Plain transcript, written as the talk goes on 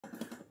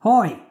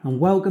Hi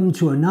and welcome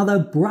to another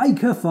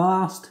Breaker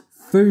Fast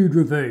food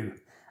review,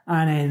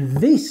 and in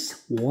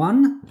this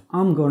one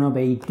I'm going to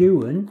be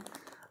doing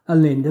a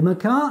Linda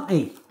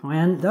McCartney. I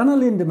hadn't done a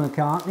Linda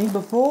McCartney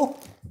before.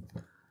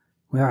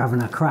 We're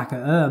having a crack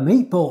at her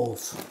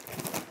meatballs.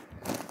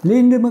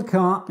 Linda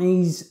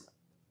McCartney's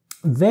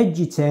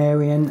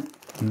vegetarian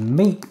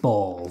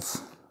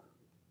meatballs.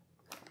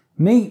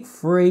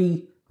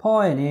 Meat-free,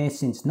 pioneer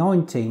since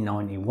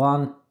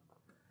 1991.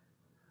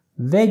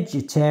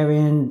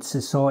 Vegetarian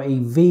Society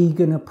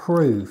vegan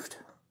approved.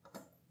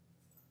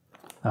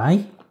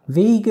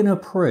 Vegan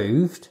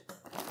approved,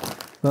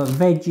 but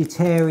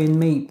vegetarian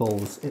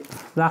meatballs.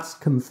 That's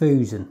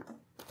confusing.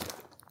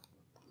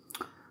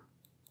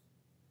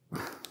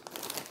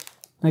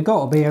 They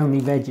got to be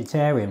only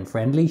vegetarian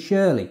friendly,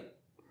 surely.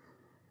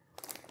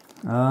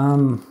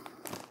 And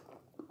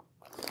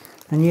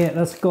yet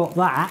that's got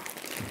that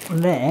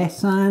there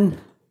saying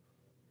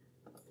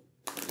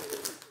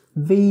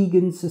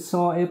Vegan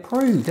Society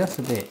approved. That's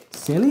a bit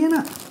silly,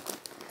 isn't it?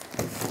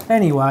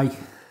 Anyway,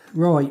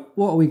 right,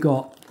 what have we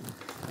got?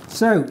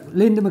 So,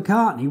 Linda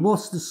McCartney,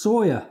 what's the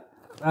soya?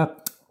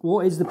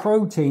 What is the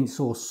protein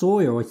source?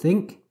 Soya, I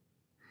think.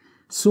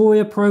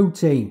 Soya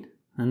protein.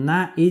 And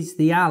that is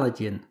the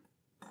allergen.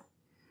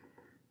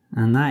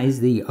 And that is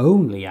the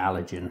only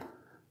allergen.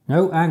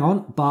 No, hang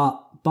on.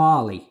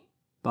 Barley.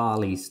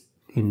 Barley's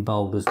in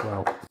bold as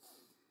well.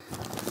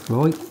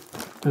 Right,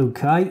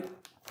 okay.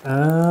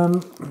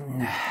 No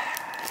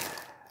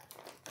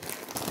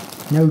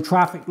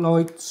traffic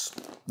lights.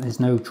 There's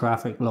no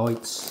traffic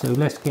lights, so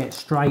let's get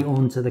straight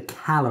on to the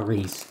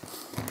calories.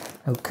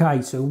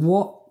 Okay, so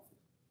what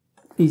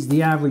is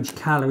the average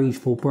calories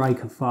for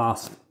Breaker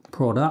Fast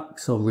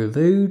products or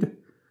reviewed?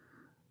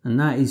 And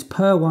that is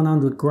per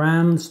 100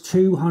 grams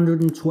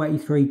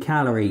 223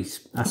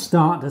 calories. I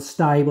start to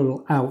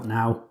stable out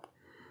now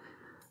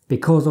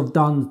because I've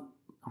done,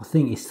 I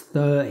think it's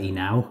 30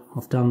 now.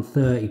 I've done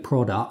 30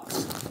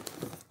 products.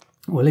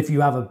 Well, if you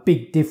have a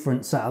big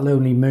difference, that'll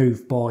only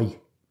move by,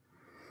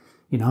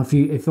 you know,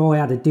 if I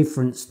had a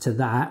difference to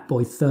that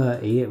by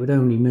 30, it would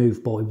only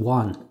move by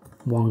one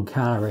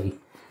calorie.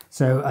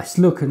 So it's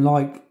looking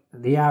like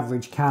the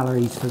average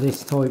calories for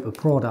this type of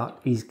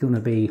product is going to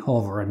be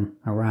hovering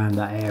around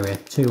that area,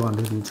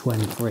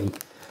 223.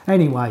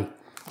 Anyway,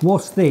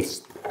 what's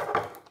this?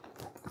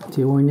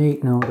 Do I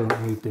need? No, I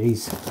don't need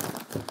these.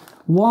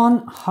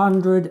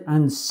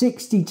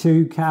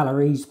 162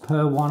 calories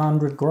per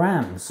 100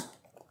 grams.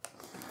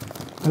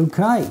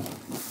 Okay,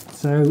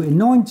 so in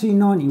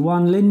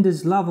 1991,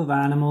 Linda's love of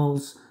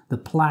animals, the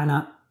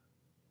planet,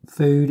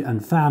 food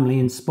and family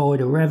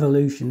inspired a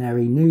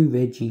revolutionary new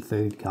veggie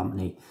food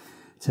company.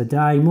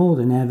 Today, more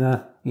than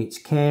ever, its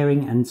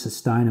caring and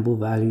sustainable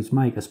values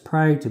make us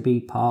proud to be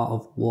part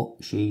of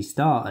what she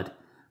started.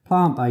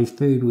 Plant-based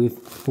food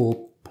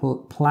for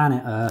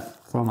planet Earth,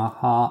 from our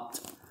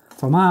heart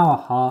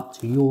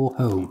to your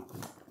home.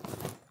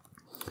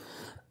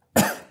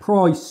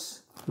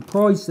 Price. The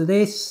price of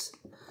this,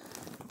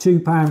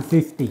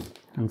 £2.50,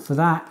 and for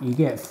that you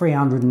get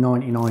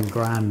 399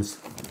 grams.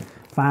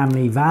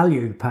 Family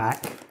value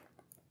pack.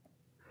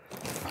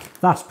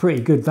 That's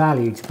pretty good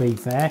value, to be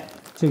fair.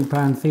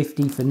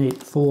 £2.50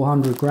 for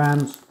 400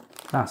 grams.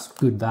 That's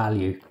good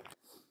value.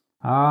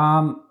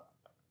 So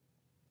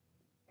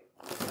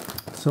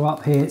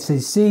up here it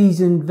says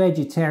seasoned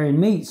vegetarian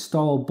meat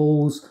style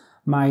balls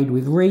made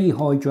with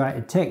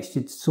rehydrated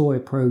textured soy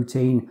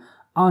protein,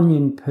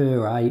 onion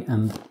puree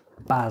and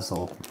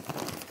basil.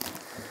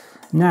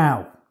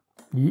 Now,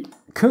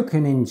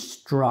 cooking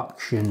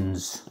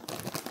instructions.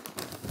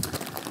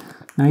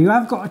 Now you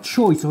have got a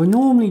choice. I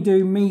normally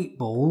do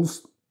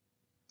meatballs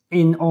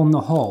on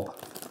the hob,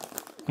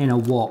 in a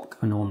wok.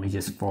 I normally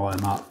just fry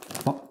them up.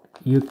 But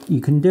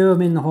you can do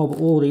them in the hob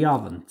or the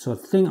oven. So I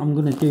think I'm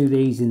going to do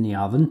these in the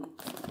oven.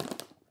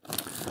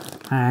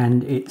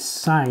 And it's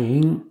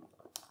saying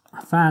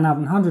fan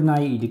oven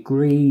 180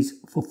 degrees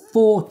for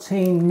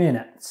 14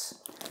 minutes.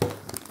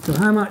 So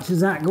how much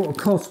has that got to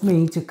cost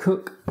me to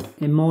cook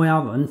in my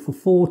oven for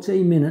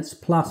 14 minutes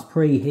plus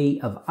preheat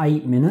of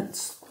 8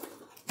 minutes?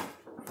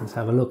 Let's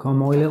have a look on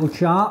my little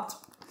chart.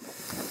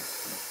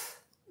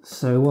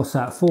 So what's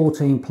that?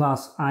 14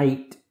 plus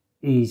 8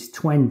 is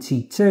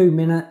 22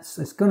 minutes.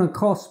 It's going to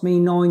cost me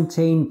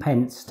 19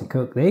 pence to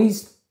cook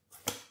these.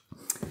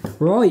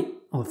 Right,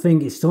 I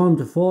think it's time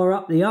to fire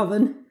up the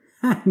oven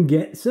and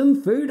get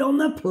some food on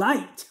the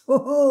plate.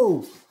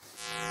 Ho-ho!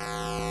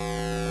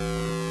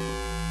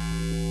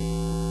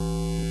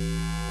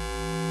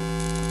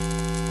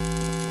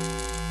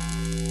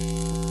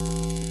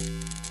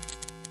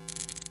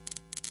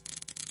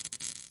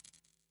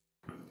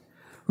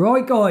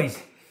 Right guys,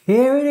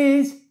 here it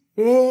is.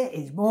 Here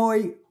is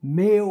my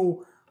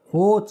meal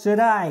for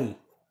today.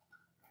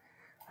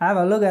 Have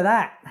a look at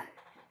that.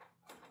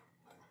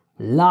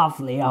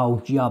 Lovely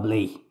old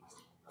jubbly.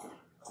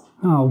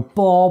 Oh,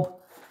 Bob,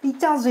 he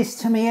does this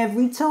to me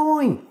every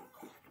time.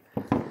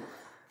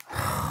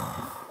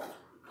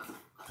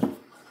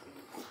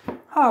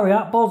 Hurry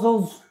up,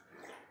 Bozzles.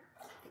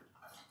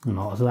 I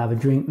might as well have a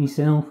drink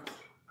myself.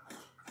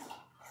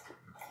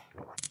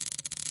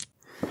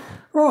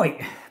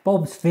 Right,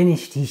 Bob's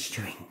finished his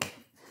drink.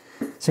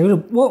 So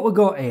what we've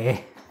got here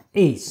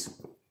is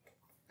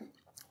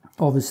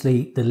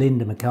obviously the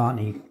Linda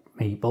McCartney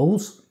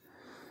meatballs.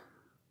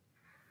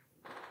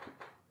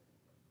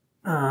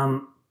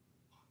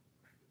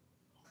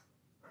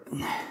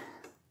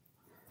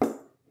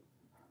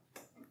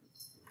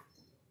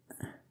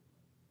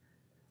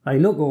 They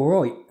look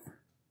alright.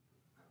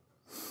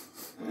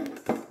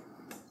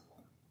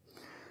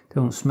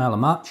 Don't smell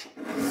much.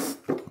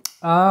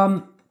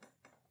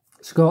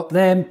 It's got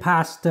them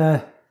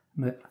pasta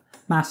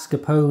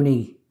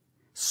mascarpone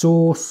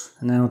sauce,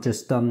 and then I've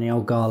just done the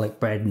old garlic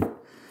bread and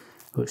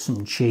put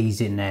some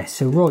cheese in there.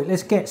 So right,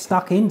 let's get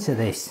stuck into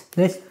this.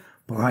 Let's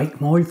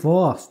break my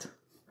fast.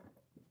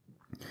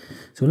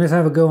 So let's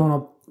have a go on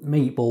a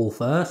meatball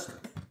first.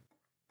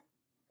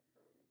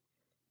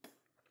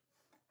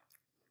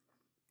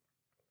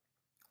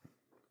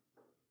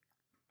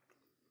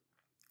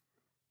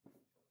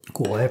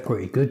 Oh, they're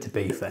pretty good, to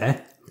be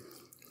fair.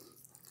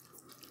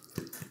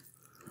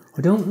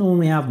 I don't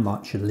normally have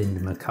much of Linda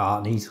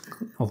McCartney's.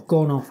 I've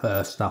gone off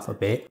her stuff a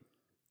bit.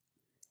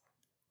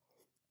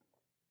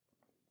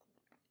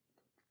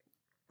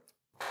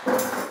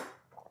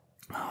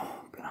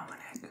 Oh, blimey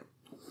heck.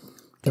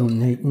 Don't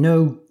need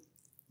no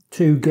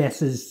two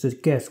guesses to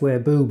guess where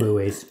Boo Boo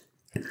is.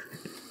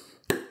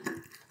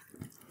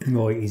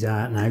 Right, he's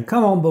out now.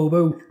 Come on, Boo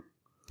Boo.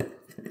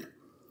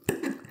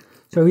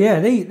 So yeah,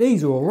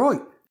 these are all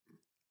right.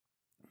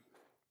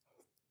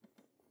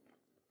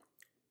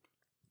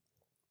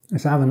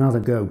 Let's have another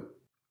go.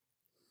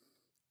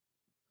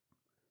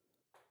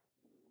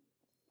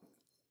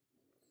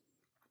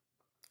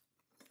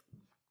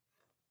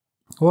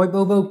 All right,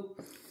 Boo Boo.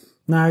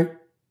 Now,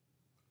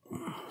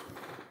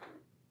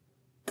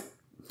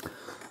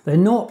 they're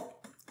not,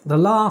 the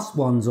last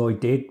ones I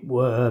did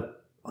were,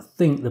 I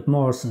think, the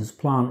Morrison's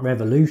Plant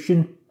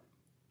Revolution.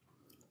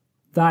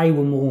 They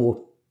were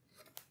more,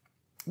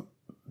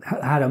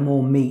 had a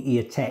more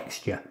meatier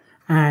texture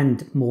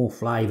and more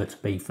flavour, to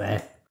be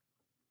fair.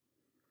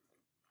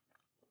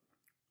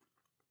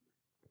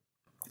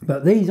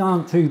 But these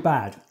aren't too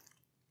bad.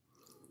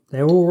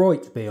 They're all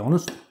right, to be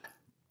honest.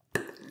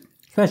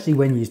 Especially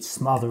when you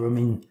smother them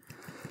in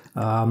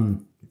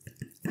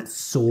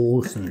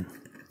sauce and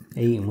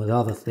eat them with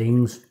other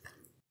things.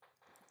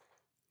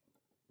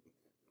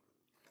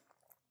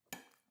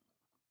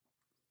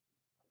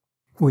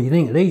 What do you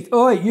think of these?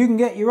 Oh, you can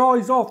get your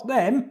eyes off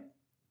them.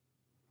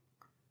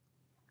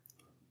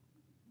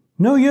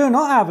 No, you're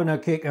not having a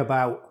kick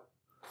about.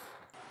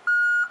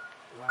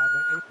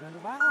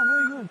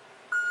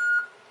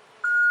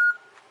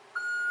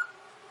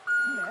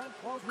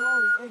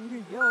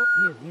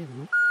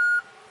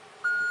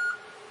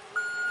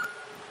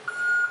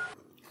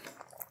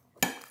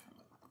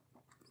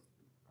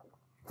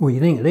 What do you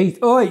think of these?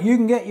 Oh, you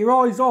can get your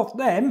eyes off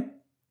them.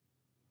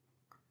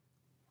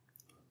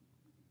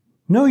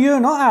 No, you're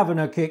not having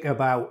a kick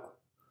about.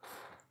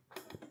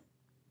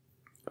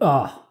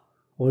 Ah,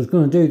 I was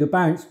going to do the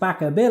bounce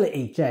back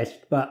ability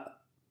test, but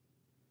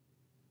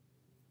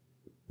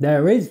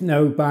there is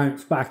no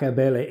bounce back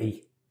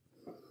ability.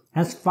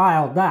 Has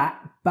failed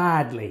that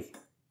badly.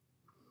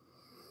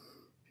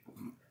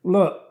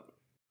 Look.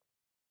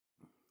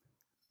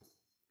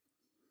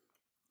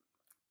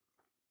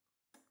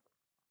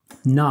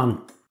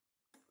 None.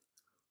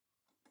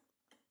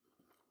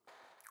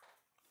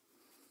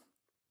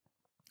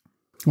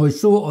 I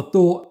sort of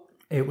thought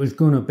it was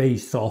going to be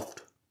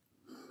soft,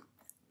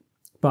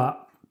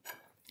 but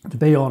to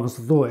be honest,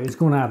 I thought it was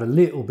going to have a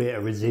little bit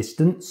of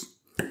resistance.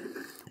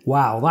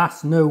 Wow,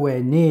 that's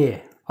nowhere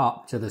near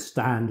up to the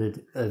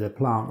standard of the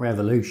Plant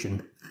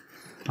Revolution.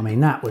 I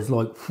mean, that was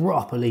like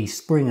properly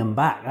springing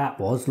back. That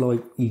was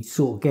like you'd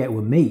sort of get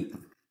with meat.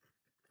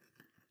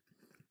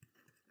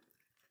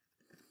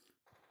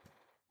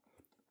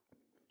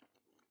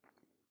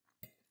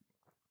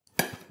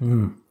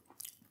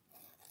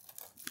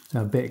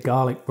 A bit of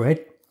garlic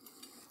bread.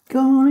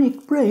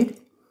 Garlic bread.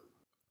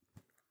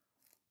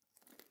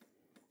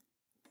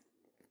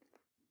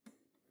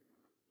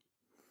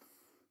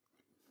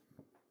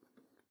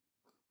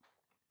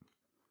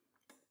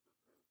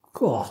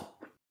 God.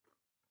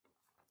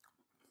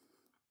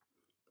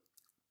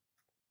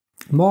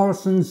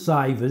 Morrison's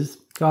Savers,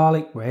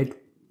 garlic bread,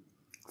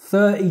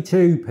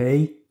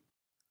 32p.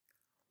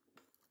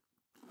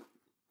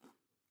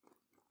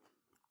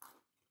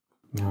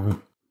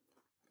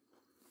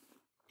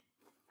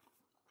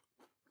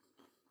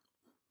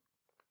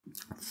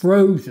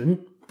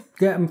 Frozen,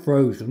 get them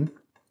frozen,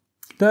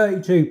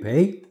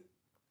 32p.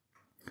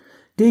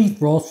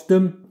 Defrost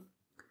them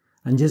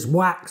and just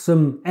whack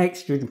some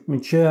extra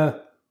mature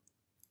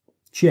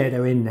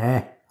cheddar in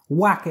there.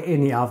 Whack it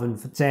in the oven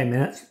for 10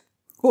 minutes.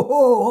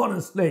 Oh,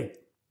 honestly,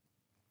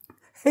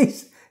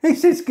 it's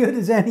as good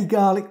as any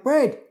garlic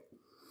bread.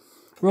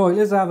 Right,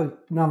 let's have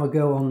another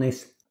go on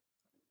this.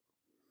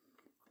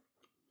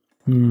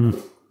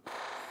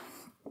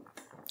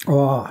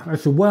 Oh,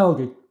 that's a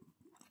world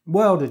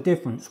of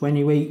difference when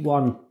you eat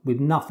one with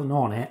nothing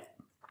on it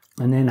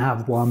and then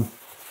have one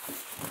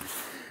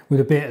with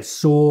a bit of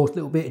sauce, a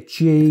little bit of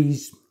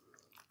cheese,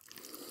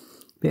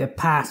 bit of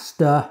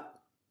pasta.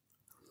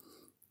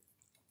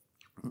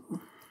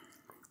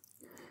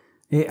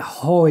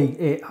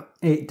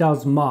 It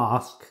does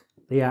mask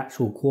the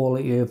actual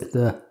quality of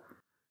the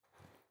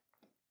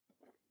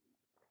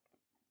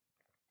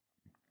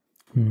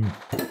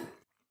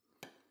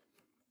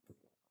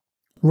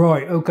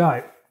Right,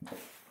 okay.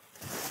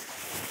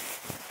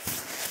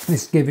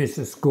 Let's give this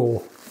a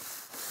score.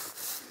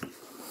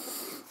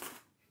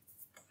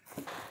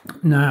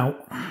 Now,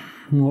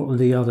 what were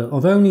the other?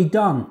 I've only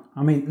done,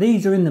 I mean,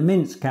 these are in the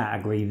mince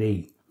category,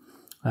 the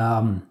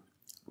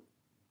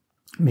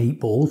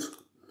meatballs,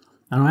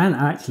 and I haven't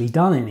actually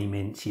done any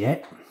mince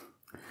yet.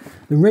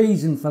 The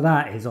reason for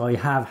that is I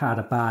have had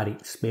a bad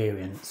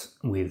experience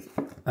with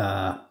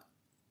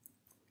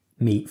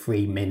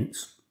meat-free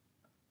mince,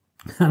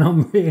 and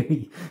I'm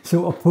really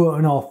sort of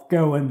putting off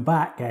going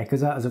back there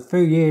because that was a few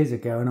years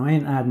ago and I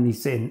ain't had any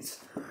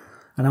since,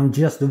 and I'm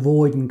just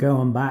avoiding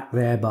going back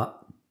there, but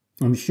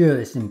I'm sure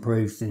it's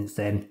improved since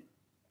then.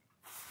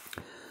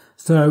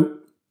 So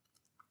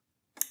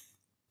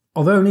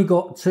I've only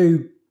got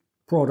 2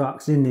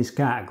 products in this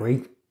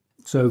category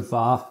so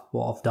far,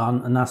 what I've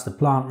done, and that's the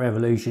Plant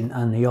Revolution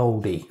and the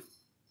Oldie.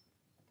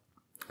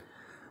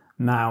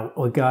 Now,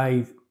 I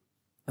gave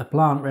a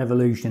Plant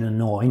Revolution a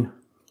 9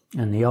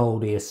 and the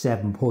Oldie a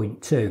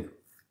 7.2.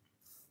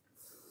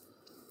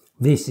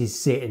 This is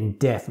sitting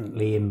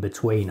definitely in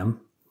between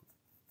them.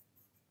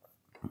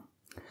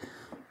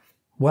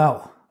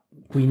 Well,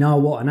 we know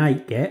what an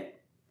 8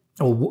 get.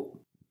 Oh,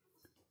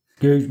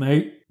 excuse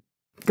me.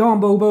 Go on,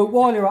 Boo Boo,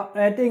 while you're up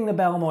there, ding the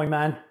bell, my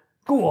man.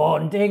 Go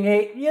on, ding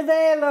it. You're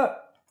there, look.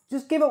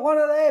 Just give it one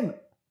of them.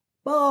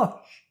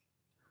 Bosh.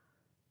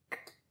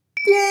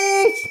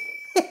 Yes,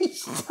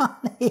 he's done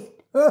it.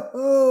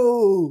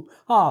 Oh,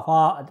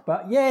 half-hearted,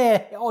 but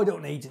yeah, I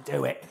don't need to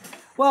do it.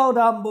 Well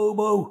done, Boo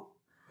Boo.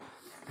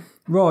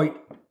 Right.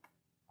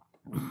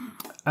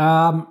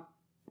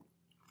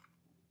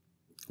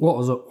 What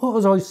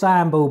was I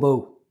saying, Boo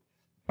Boo?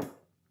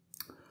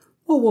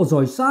 What was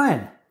I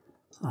saying?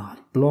 Oh,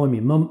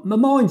 blimey, my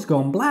mind's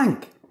gone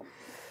blank.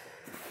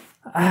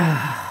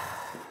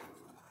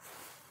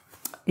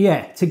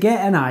 Yeah, to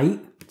get an 8,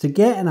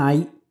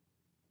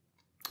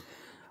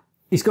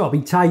 it's got to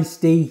be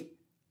tasty,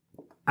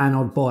 and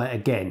I'd buy it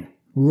again.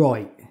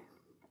 Right,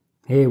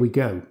 here we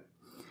go.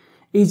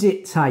 Is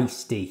it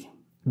tasty?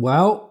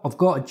 Well, I've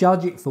got to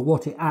judge it for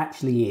what it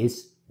actually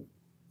is,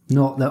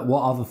 not that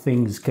what other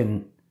things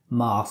can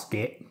mask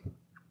it.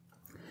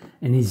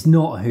 And there's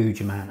not a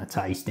huge amount of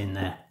taste in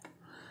there.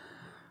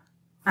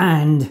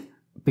 And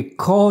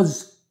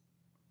because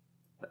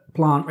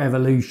Plant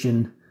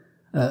Revolution,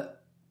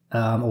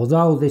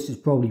 although this is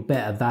probably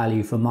better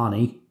value for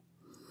money,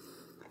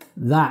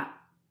 that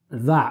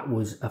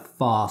was a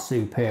far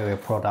superior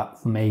product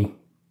for me.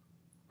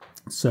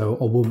 So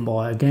I wouldn't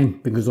buy it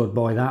again, because I'd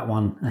buy that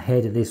one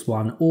ahead of this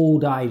one all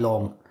day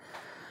long.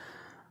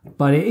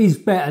 But it is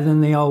better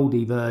than the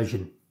oldie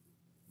version.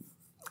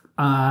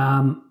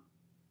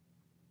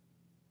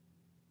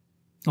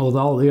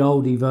 Although the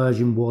oldie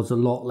version was a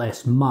lot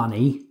less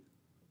money.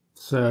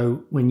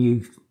 So when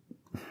you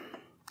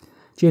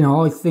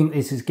know, I think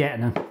this is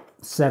getting a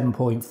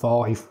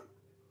 7.5.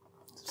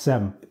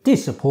 7.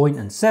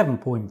 Disappointing.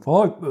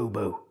 7.5, Boo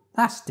Boo.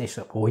 That's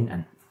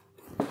disappointing.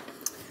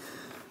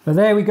 But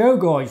there we go,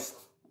 guys.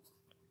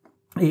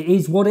 It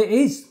is what it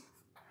is.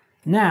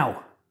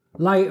 Now,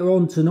 later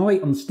on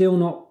tonight, I'm still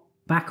not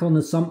back on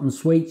the something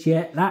sweets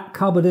yet. That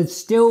cupboard has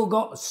still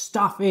got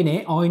stuff in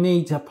it I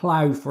need to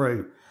plough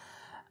through.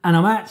 And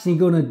I'm actually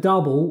going to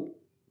double.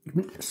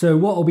 So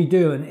what I'll be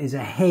doing is a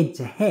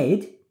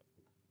head-to-head.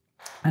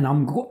 And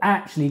I'm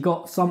actually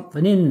got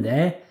something in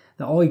there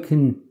that I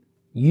can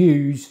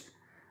use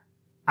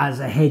as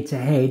a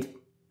head-to-head.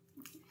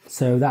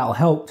 So that'll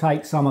help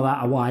take some of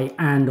that away,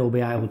 and I'll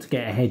be able to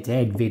get a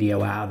head-to-head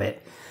video out of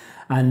it.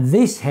 And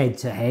this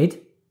head-to-head,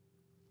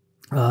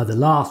 the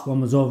last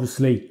one was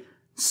obviously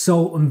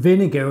salt and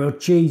vinegar or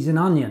cheese and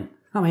onion.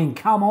 I mean,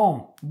 come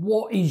on,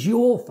 what is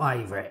your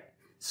favourite?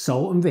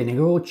 Salt and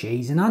vinegar or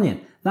cheese and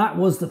onion? That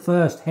was the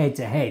first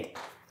head-to-head.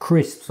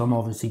 Crisps I'm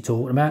obviously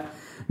talking about.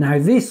 Now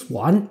this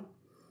one,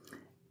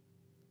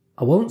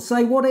 I won't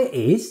say what it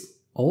is.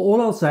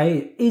 All I'll say,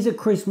 it is a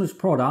Christmas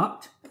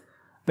product,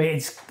 but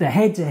it's the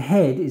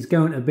head-to-head is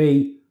going to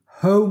be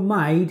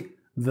homemade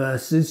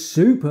versus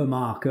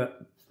supermarket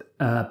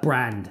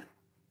brand.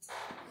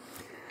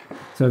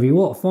 So if you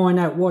want to find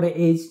out what it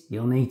is,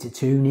 you'll need to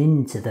tune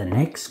in to the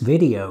next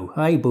video,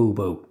 hey Boo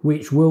Boo,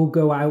 which will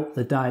go out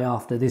the day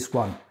after this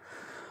one.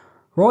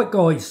 Right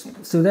guys,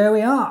 so there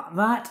we are.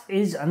 That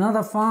is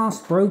another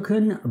Fast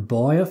Broken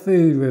Buy a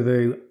Food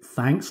review.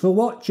 Thanks for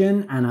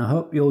watching, and I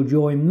hope you'll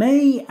join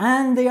me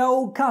and the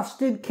old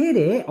custard kid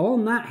here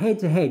on that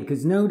head-to-head,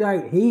 because no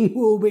doubt he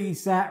will be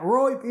sat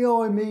right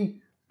behind me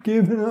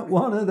giving it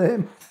one of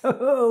them.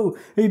 Oh,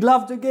 he'd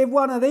love to give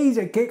one of these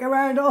a kick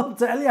around, I'll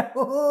tell you.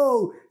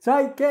 Oh,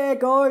 take care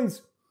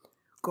guys.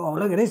 God,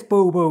 look at this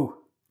Boo Boo.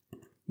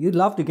 You'd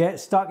love to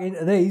get stuck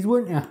into these,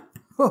 wouldn't you?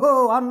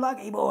 Oh,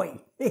 unlucky boy.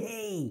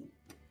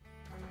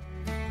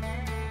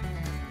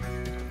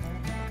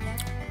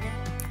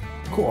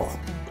 Oh,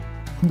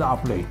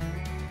 lovely.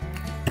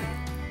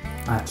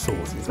 That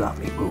sauce is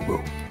lovely, boo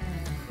boo.